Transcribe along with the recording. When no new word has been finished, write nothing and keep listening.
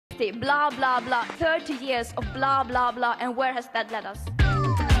50, blah, blah, blah, 30 years of blah, blah, blah, and where has that led us?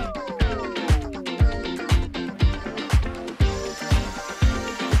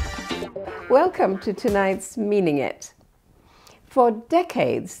 Welcome to tonight's Meaning It. For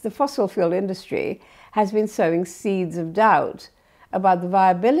decades, the fossil fuel industry has been sowing seeds of doubt about the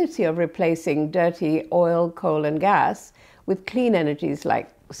viability of replacing dirty oil, coal and gas with clean energies like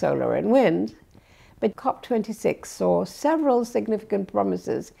solar and wind. But COP26 saw several significant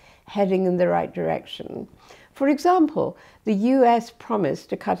promises heading in the right direction. For example, the US promised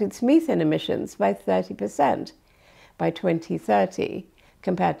to cut its methane emissions by 30% by 2030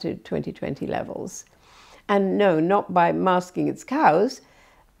 compared to 2020 levels. And no, not by masking its cows,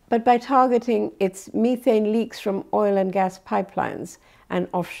 but by targeting its methane leaks from oil and gas pipelines and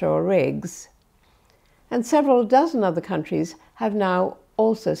offshore rigs. And several dozen other countries have now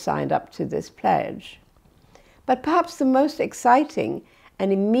also signed up to this pledge. But perhaps the most exciting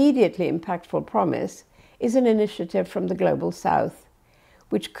and immediately impactful promise is an initiative from the Global South,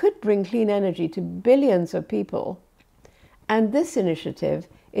 which could bring clean energy to billions of people. And this initiative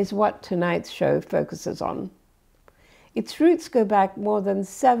is what tonight's show focuses on. Its roots go back more than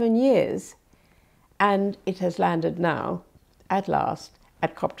 7 years, and it has landed now, at last,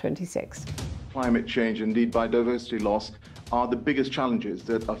 at COP26. Climate change, indeed biodiversity loss, are the biggest challenges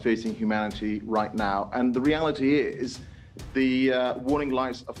that are facing humanity right now. And the reality is the warning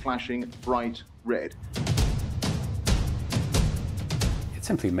lights are flashing bright red. It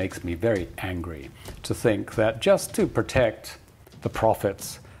simply makes me very angry to think that just to protect the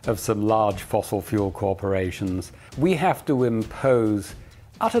profits of some large fossil fuel corporations, we have to impose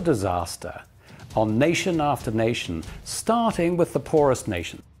utter disaster on nation after nation, starting with the poorest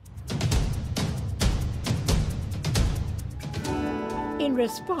nation. In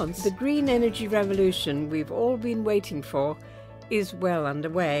response, the green energy revolution we've all been waiting for is well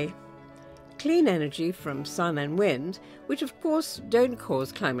underway. Clean energy from sun and wind, which of course don't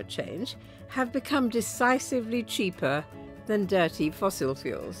cause climate change, have become decisively cheaper than dirty fossil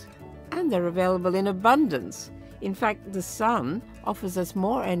fuels. And they're available in abundance. In fact, the sun offers us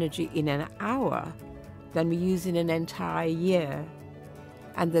more energy in an hour than we use in an entire year.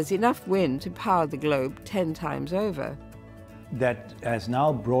 And there's enough wind to power the globe 10 times over. That has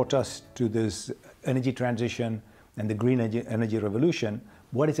now brought us to this energy transition and the green energy revolution.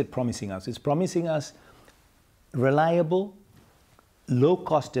 What is it promising us? It's promising us reliable,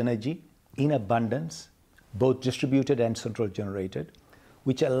 low-cost energy in abundance, both distributed and central generated,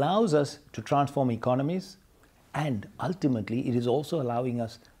 which allows us to transform economies, and ultimately it is also allowing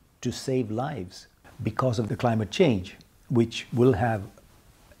us to save lives because of the climate change, which will have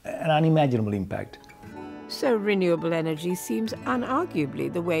an unimaginable impact. So renewable energy seems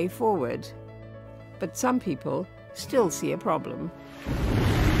unarguably the way forward. But some people still see a problem.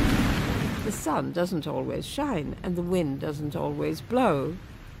 The sun doesn't always shine and the wind doesn't always blow.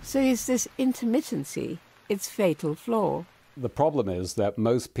 So is this intermittency its fatal flaw? The problem is that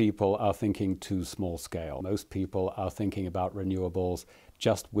most people are thinking too small scale. Most people are thinking about renewables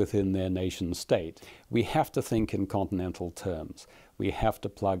just within their nation state. We have to think in continental terms. We have to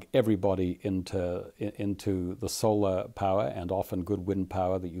plug everybody into the solar power and often good wind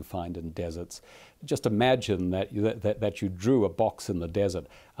power that you find in deserts. Just imagine that you drew a box in the desert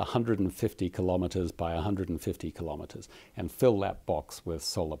 150 kilometers by 150 kilometers and fill that box with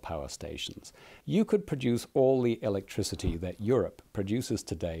solar power stations. You could produce all the electricity that Europe produces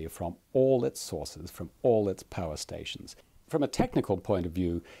today from all its sources, from all its power stations. From a technical point of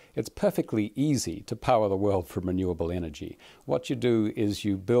view, it's perfectly easy to power the world from renewable energy. What you do is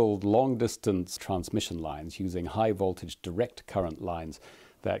you build long-distance transmission lines using high-voltage direct current lines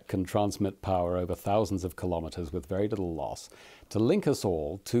that can transmit power over thousands of kilometers with very little loss to link us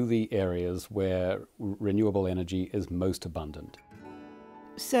all to the areas where renewable energy is most abundant.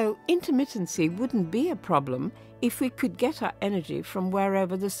 So intermittency wouldn't be a problem if we could get our energy from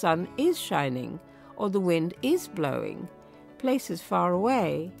wherever the sun is shining or the wind is blowing. Places far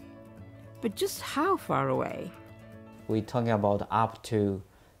away. But just how far away? We're talking about up to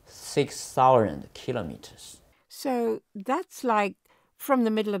 6,000 kilometers. So that's like from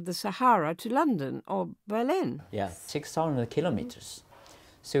the middle of the Sahara to London or Berlin. Yeah, 6,000 kilometers.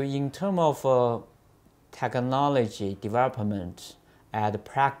 So in terms of technology development and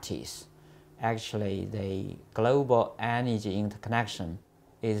practice, actually the global energy interconnection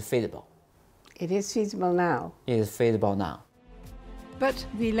is feasible. It is feasible now. It is feasible now. But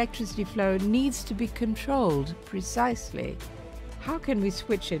the electricity flow needs to be controlled precisely. How can we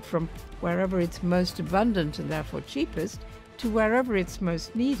switch it from wherever it's most abundant and therefore cheapest to wherever it's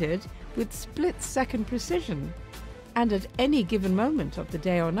most needed with split-second precision? and at any given moment of the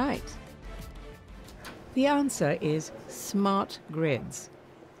day or night? The answer is smart grids.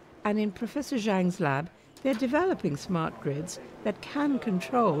 And in Professor Zhang's lab, they're developing smart grids that can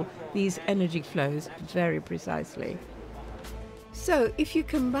control these energy flows very precisely. So if you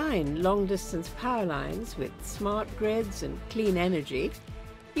combine long-distance power lines with smart grids and clean energy,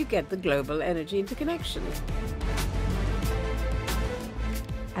 you get the global energy interconnection.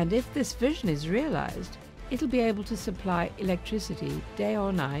 And if this vision is realized, it'll be able to supply electricity day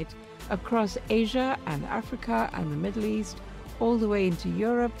or night across Asia and Africa and the Middle East, all the way into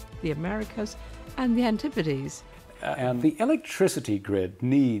Europe, the Americas, and the Antipodes. And the electricity grid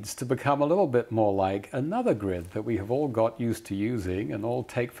needs to become a little bit more like another grid that we have all got used to using and all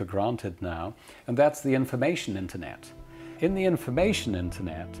take for granted now, and that's the information internet. In the information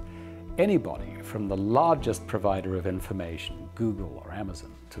internet, anybody from the largest provider of information, Google or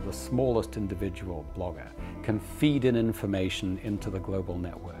Amazon, to the smallest individual blogger, can feed in information into the global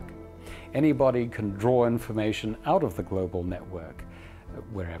network. Anybody can draw information out of the global network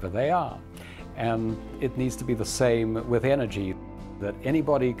wherever they are. And it needs to be the same with energy, that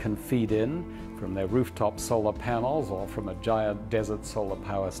anybody can feed in from their rooftop solar panels or from a giant desert solar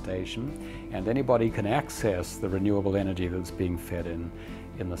power station, and anybody can access the renewable energy that's being fed in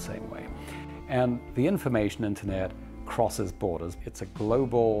the same way. And the information internet crosses borders. It's a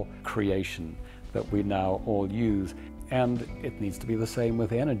global creation that we now all use. And it needs to be the same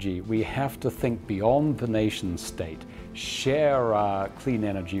with energy. We have to think beyond the nation state, share our clean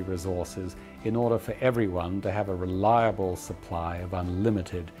energy resources in order for everyone to have a reliable supply of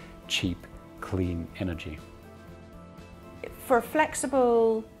unlimited, cheap, clean energy. For a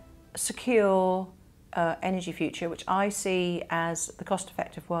flexible, secure energy future, which I see as the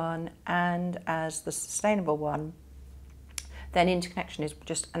cost-effective one and as the sustainable one, then interconnection is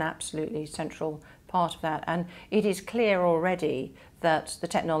just an absolutely central part of that. And it is clear already that the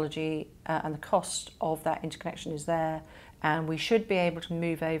technology and the cost of that interconnection is there, and we should be able to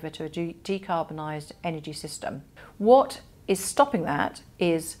move over to a decarbonised energy system. What is stopping that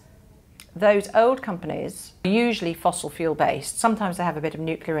is those old companies, usually fossil fuel based, sometimes they have a bit of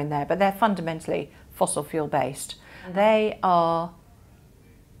nuclear in there, but they're fundamentally fossil fuel based. They are,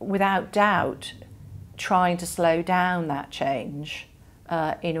 without doubt, trying to slow down that change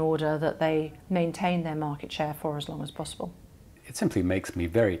in order that they maintain their market share for as long as possible. It simply makes me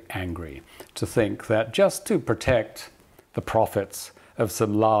very angry to think that just to protect the profits of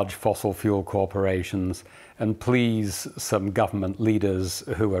some large fossil fuel corporations and please some government leaders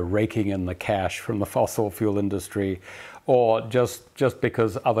who are raking in the cash from the fossil fuel industry, or just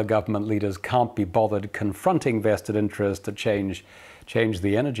because other government leaders can't be bothered confronting vested interest to change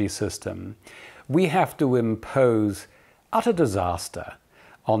the energy system, we have to impose utter disaster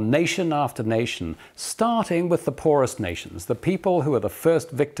on nation after nation, starting with the poorest nations. The people who are the first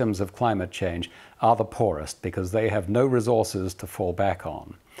victims of climate change are the poorest because they have no resources to fall back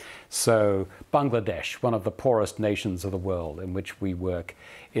on. So Bangladesh, one of the poorest nations of the world in which we work,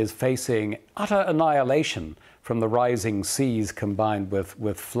 is facing utter annihilation from the rising seas combined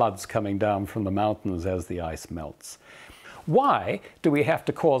with floods coming down from the mountains as the ice melts. Why do we have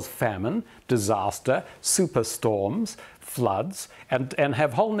to cause famine, disaster, superstorms, floods, and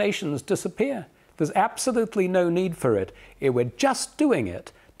have whole nations disappear? There's absolutely no need for it. We're just doing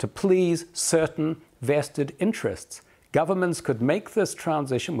it to please certain vested interests. Governments could make this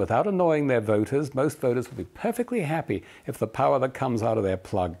transition without annoying their voters. Most voters would be perfectly happy if the power that comes out of their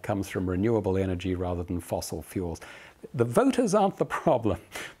plug comes from renewable energy rather than fossil fuels. The voters aren't the problem.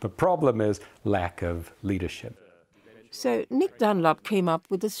 The problem is lack of leadership. So Nick Dunlop came up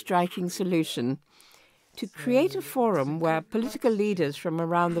with a striking solution: to create a forum where political leaders from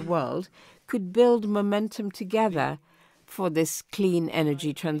around the world could build momentum together for this clean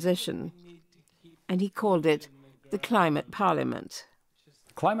energy transition. And he called it the Climate Parliament.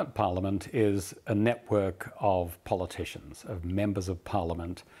 Climate Parliament is a network of politicians, of members of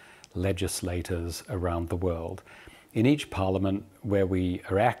parliament, legislators around the world. In each parliament where we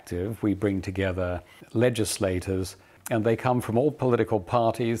are active, we bring together legislators, and they come from all political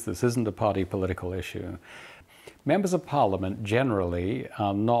parties. This isn't a party political issue. Members of parliament generally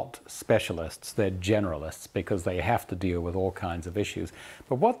are not specialists, they're generalists because they have to deal with all kinds of issues.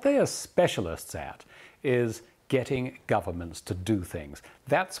 But what they are specialists at is getting governments to do things.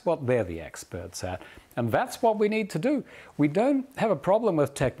 That's what they're the experts at, and that's what we need to do. We don't have a problem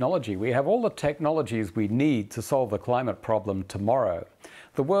with technology. We have all the technologies we need to solve the climate problem tomorrow.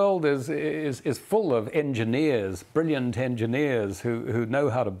 The world is full of engineers, brilliant engineers who know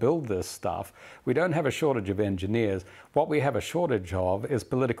how to build this stuff. We don't have a shortage of engineers. What we have a shortage of is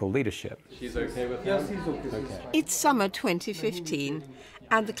political leadership. She's okay with that? Yes, she's okay. It's summer 2015,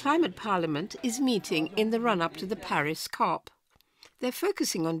 and the Climate Parliament is meeting in the run-up to the Paris COP. They're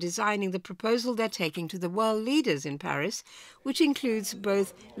focusing on designing the proposal they're taking to the world leaders in Paris, which includes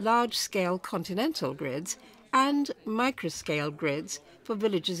both large-scale continental grids and micro-scale grids for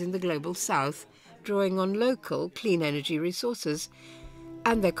villages in the global south, drawing on local clean energy resources.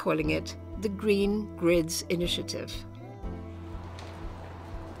 And they're calling it the Green Grids Initiative.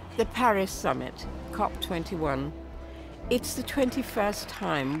 The Paris Summit, COP21. It's the 21st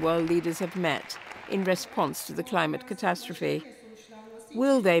time world leaders have met in response to the climate catastrophe.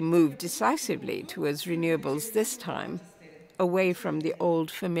 Will they move decisively towards renewables this time, away from the old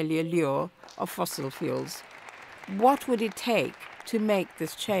familiar lure of fossil fuels? What would it take to make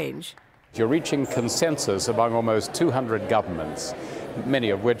this change? You're reaching consensus among almost 200 governments,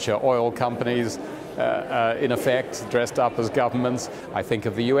 many of which are oil companies, in effect, dressed up as governments. I think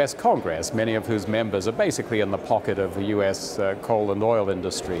of the US Congress, many of whose members are basically in the pocket of the US coal and oil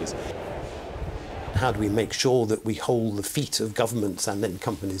industries. How do we make sure that we hold the feet of governments and then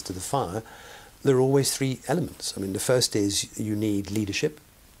companies to the fire? There are always three elements. I mean, the first is you need leadership.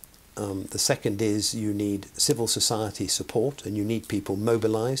 The second is you need civil society support, and you need people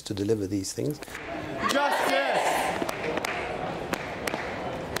mobilized to deliver these things. Justice!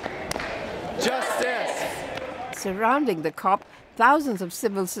 Justice! Surrounding the COP, thousands of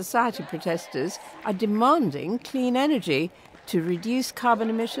civil society protesters are demanding clean energy to reduce carbon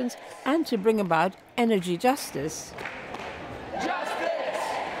emissions and to bring about energy justice. Justice!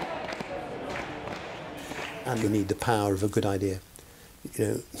 And you need the power of a good idea. You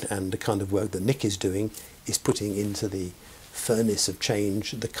know, and the kind of work that Nick is doing is putting into the furnace of change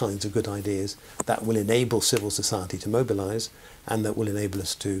the kinds of good ideas that will enable civil society to mobilize and that will enable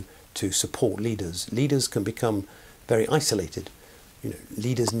us to support leaders. Leaders can become very isolated. You know,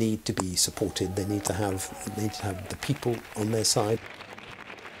 leaders need to be supported. They need to have the people on their side.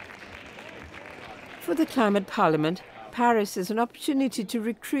 For the Climate Parliament, Paris is an opportunity to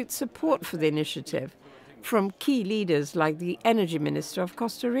recruit support for the initiative from key leaders like the Energy Minister of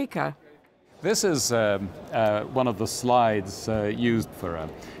Costa Rica. This is one of the slides used for a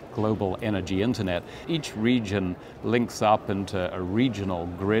global energy internet. Each region links up into a regional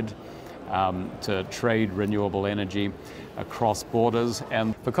grid to trade renewable energy across borders.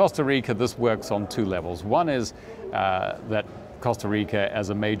 And for Costa Rica, this works on two levels. One is that Costa Rica, as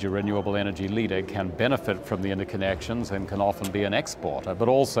a major renewable energy leader, can benefit from the interconnections and can often be an exporter, but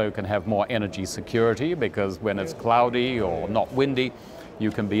also can have more energy security because when it's cloudy or not windy, you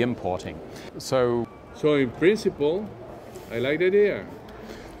can be importing. So in principle, I like the idea.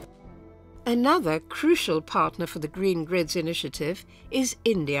 Another crucial partner for the Green Grids initiative is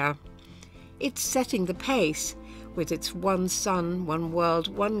India. It's setting the pace with its One Sun, One World,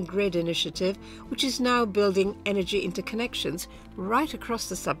 One Grid initiative, which is now building energy interconnections right across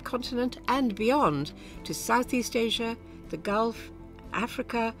the subcontinent and beyond to Southeast Asia, the Gulf,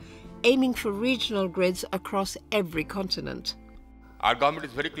 Africa, aiming for regional grids across every continent. Our government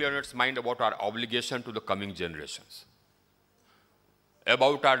is very clear in its mind about our obligation to the coming generations,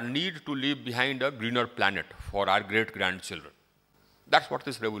 about our need to leave behind a greener planet for our great-grandchildren. That's what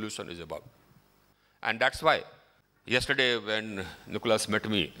this revolution is about. And that's why yesterday when Nicholas met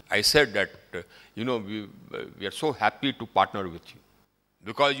me, I said that, we are so happy to partner with you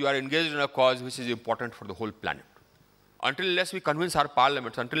because you are engaged in a cause which is important for the whole planet. Unless we convince our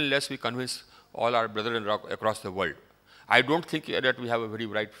parliaments, unless we convince all our brethren across the world, I don't think that we have a very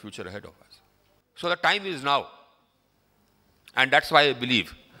bright future ahead of us. So the time is now. And that's why I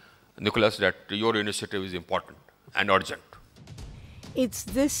believe, Nicholas, that your initiative is important and urgent. It's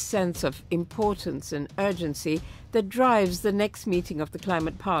this sense of importance and urgency that drives the next meeting of the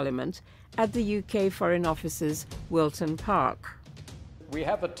Climate Parliament at the UK Foreign Office's Wilton Park. we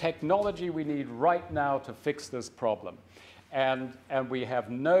have the technology we need right now to fix this problem. And we have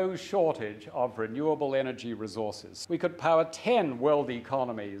no shortage of renewable energy resources. We could power 10 world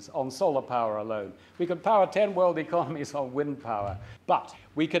economies on solar power alone. We could power 10 world economies on wind power. But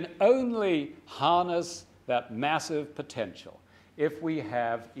we can only harness that massive potential if we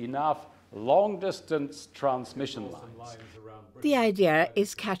have enough long-distance transmission lines. The idea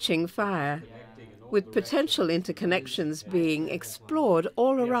is catching fire, with potential interconnections being explored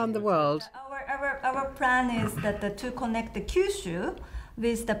all around the world. Our plan is that to connect the Kyushu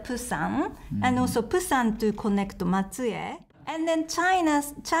with the Busan, and also Busan to connect to Matsue. And then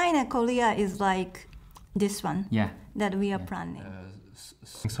China, Korea is like this one that we are planning.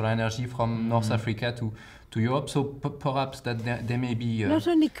 solar energy from North Africa to Europe. So perhaps that there may be... Not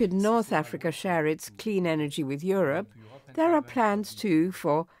only could North Africa share its clean energy with Europe, there are plans too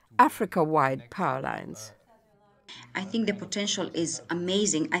for Africa-wide power lines. I think the potential is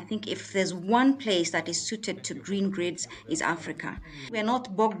amazing. I think if there's one place that is suited to green grids, is Africa. We are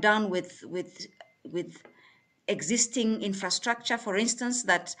not bogged down with existing infrastructure, for instance,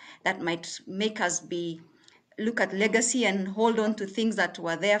 that might make us look at legacy and hold on to things that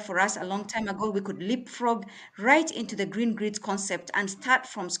were there for us a long time ago. We could leapfrog right into the green grids concept and start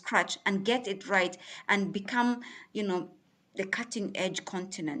from scratch and get it right and become, the cutting edge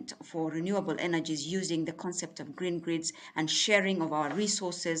continent for renewable energies, using the concept of green grids and sharing of our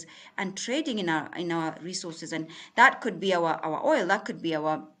resources and trading in our resources. And that could be our oil, that could be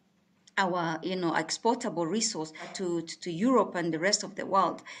our exportable resource to Europe and the rest of the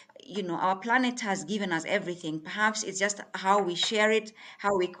world. Our planet has given us everything. Perhaps it's just how we share it,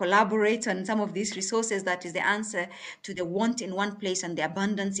 how we collaborate on some of these resources that is the answer to the want in one place and the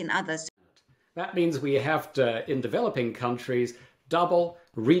abundance in others. That means we have to, in developing countries, double,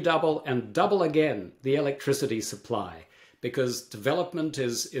 redouble, and double again the electricity supply, because development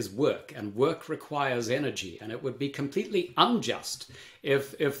is work, and work requires energy, and it would be completely unjust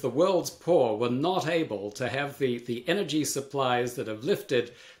if the world's poor were not able to have the energy supplies that have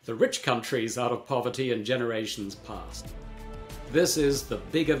lifted the rich countries out of poverty in generations past. This is the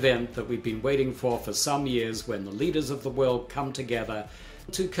big event that we've been waiting for some years, when the leaders of the world come together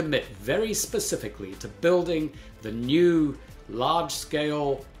to commit very specifically to building the new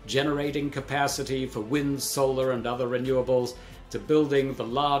large-scale generating capacity for wind, solar and other renewables, to building the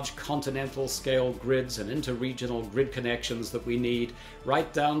large continental scale grids and interregional grid connections that we need,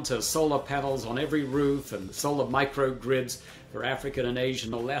 right down to solar panels on every roof and solar microgrids for African and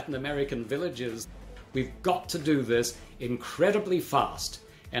Asian or Latin American villages. We've got to do this incredibly fast.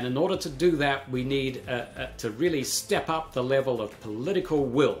 And in order to do that, we need to really step up the level of political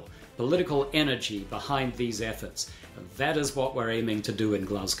will, political energy behind these efforts. And that is what we're aiming to do in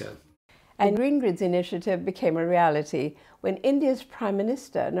Glasgow. And Green Grids initiative became a reality when India's Prime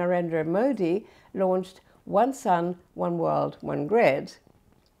Minister Narendra Modi launched One Sun, One World, One Grid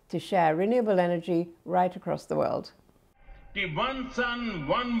to share renewable energy right across the world. कि One Sun,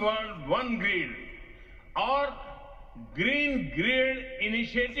 One World, One Grid और green grid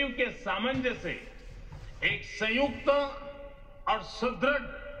initiative के सामंजस्य से एक संयुक्त और सुदृढ़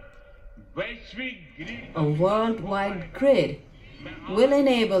वैश्विक grid. A worldwide grid will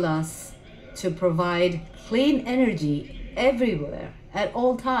enable us to provide clean energy everywhere at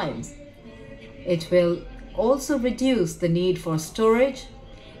all times. It will also reduce the need for storage,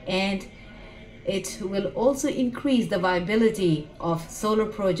 and it will also increase the viability of solar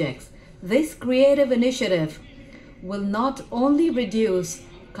projects. This creative initiative will not only reduce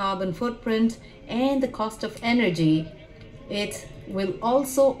carbon footprint and the cost of energy, it will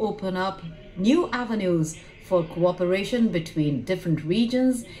also open up new avenues for cooperation between different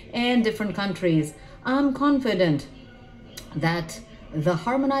regions and different countries. I'm confident that the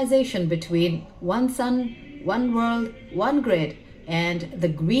harmonization between One Sun, One World, One Grid and the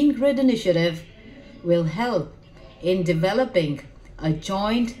Green Grid initiative will help in developing a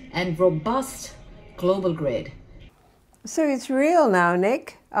joint and robust global grid. So it's real now,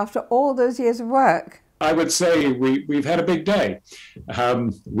 Nick, after all those years of work. I would say we've had a big day.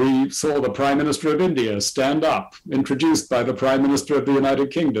 We saw the Prime Minister of India stand up, introduced by the Prime Minister of the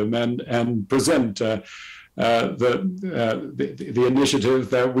United Kingdom, and present the initiative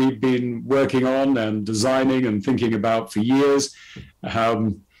that we've been working on and designing and thinking about for years.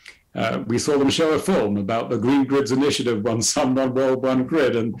 We saw them show a film about the Green Grids initiative, One Sun, One World, One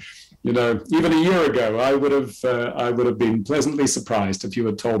Grid, and even a year ago, I would have been pleasantly surprised if you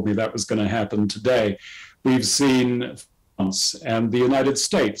had told me that was going to happen today. We've seen France and the United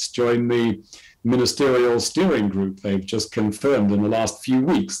States join the ministerial steering group. They've just confirmed in the last few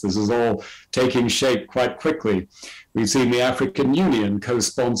weeks. This is all taking shape quite quickly. We've seen the African Union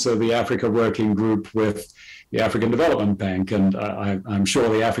co-sponsor the Africa Working Group with the African Development Bank, and I'm sure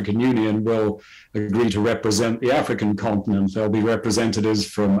the African Union will agree to represent the African continent. There'll be representatives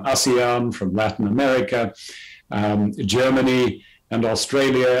from ASEAN, from Latin America. Germany and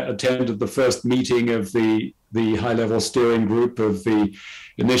Australia attended the first meeting of the high-level steering group of the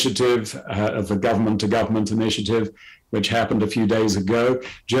initiative, of the government-to-government initiative, which happened a few days ago.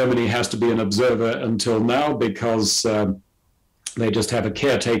 Germany has to be an observer until now because they just have a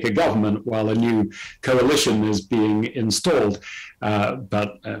caretaker government while a new coalition is being installed.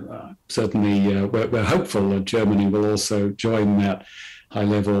 But certainly we're hopeful that Germany will also join that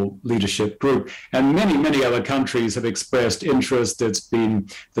high-level leadership group. And many, many other countries have expressed interest. It's been,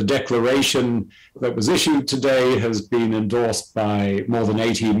 the declaration that was issued today has been endorsed by more than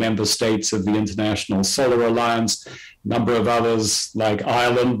 80 member states of the International Solar Alliance. A number of others, like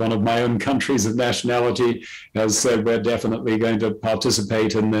Ireland, one of my own countries of nationality, has said we're definitely going to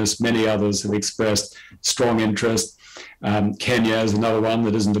participate in this. Many others have expressed strong interest. Kenya is another one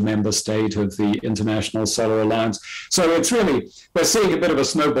that isn't a member state of the International Solar Alliance. So it's really, we're seeing a bit of a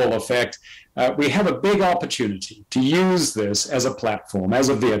snowball effect. We have a big opportunity to use this as a platform, as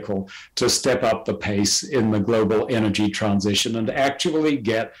a vehicle, to step up the pace in the global energy transition and actually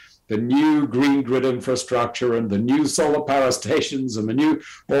get the new green grid infrastructure and the new solar power stations and the new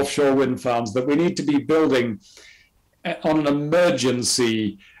offshore wind farms that we need to be building on an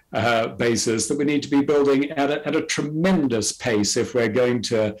emergency basis, that we need to be building at a tremendous pace if we're going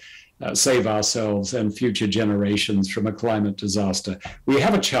to save ourselves and future generations from a climate disaster. We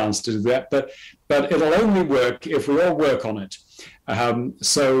have a chance to do that, but it'll only work if we all work on it.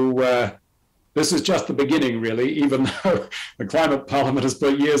 This is just the beginning, really, even though the Climate Parliament has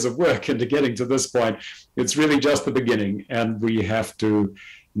put years of work into getting to this point. It's really just the beginning, and we have to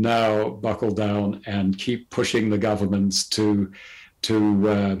now buckle down and keep pushing the governments to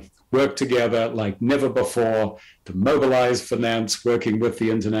work together like never before, to mobilize finance, working with the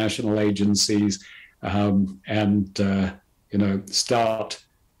international agencies, and start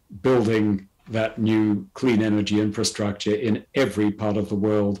building that new clean energy infrastructure in every part of the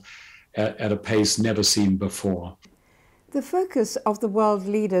world at a pace never seen before. The focus of the world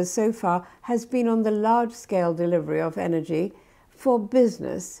leaders so far has been on the large-scale delivery of energy for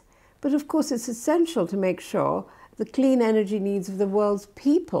business, but of course it's essential to make sure the clean energy needs of the world's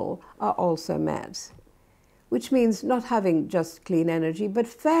people are also met, which means not having just clean energy, but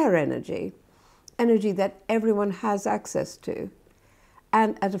fair energy, energy that everyone has access to,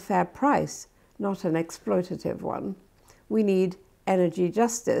 and at a fair price, not an exploitative one. We need energy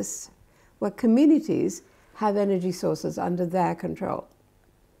justice, where communities have energy sources under their control.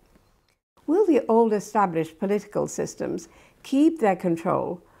 Will the old established political systems keep their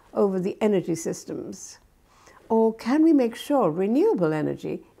control over the energy systems? Or can we make sure renewable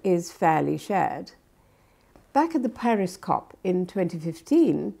energy is fairly shared? Back at the Paris COP in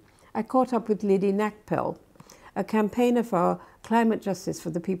 2015, I caught up with Lydinyda Nacpil, a campaigner for climate justice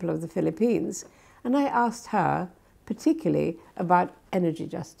for the people of the Philippines, and I asked her particularly about energy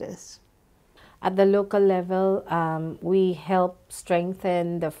justice. At the local level, we help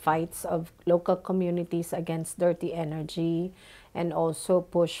strengthen the fights of local communities against dirty energy and also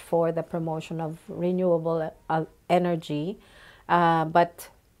push for the promotion of renewable energy, but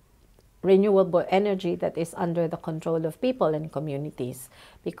renewable energy that is under the control of people and communities,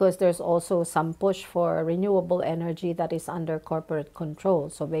 because there's also some push for renewable energy that is under corporate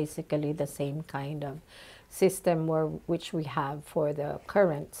control. So basically the same kind of system which we have for the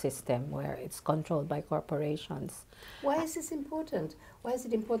current system, where it's controlled by corporations. Why is this important? Why is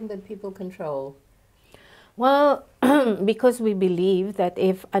it important that people control? Well, because we believe that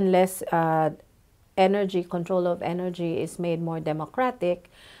unless control of energy is made more democratic,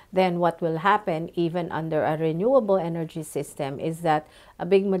 then what will happen, even under a renewable energy system, is that a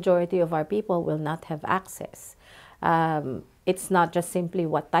big majority of our people will not have access. It's not just simply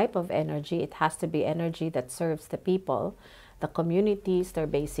what type of energy, it has to be energy that serves the people, the communities, their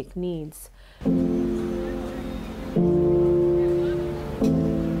basic needs.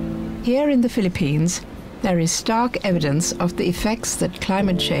 Here in the Philippines, there is stark evidence of the effects that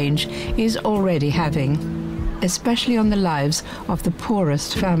climate change is already having, especially on the lives of the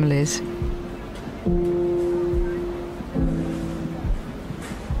poorest families.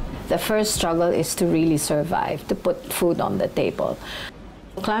 The first struggle is to really survive, to put food on the table.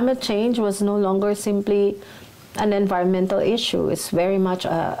 Climate change was no longer simply an environmental issue. It's very much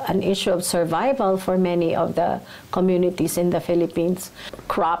an issue of survival for many of the communities in the Philippines.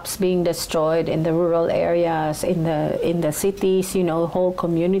 Crops being destroyed in the rural areas, in the cities, whole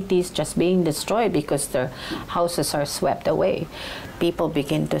communities just being destroyed because their houses are swept away. People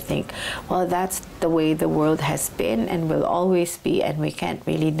begin to think, well, that's the way the world has been and will always be, and we can't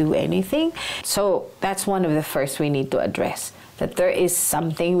really do anything. So that's one of the first we need to address, that there is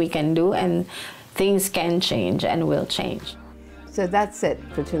something we can do and things can change and will change. So that's it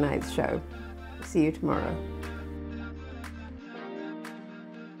for tonight's show. See you tomorrow.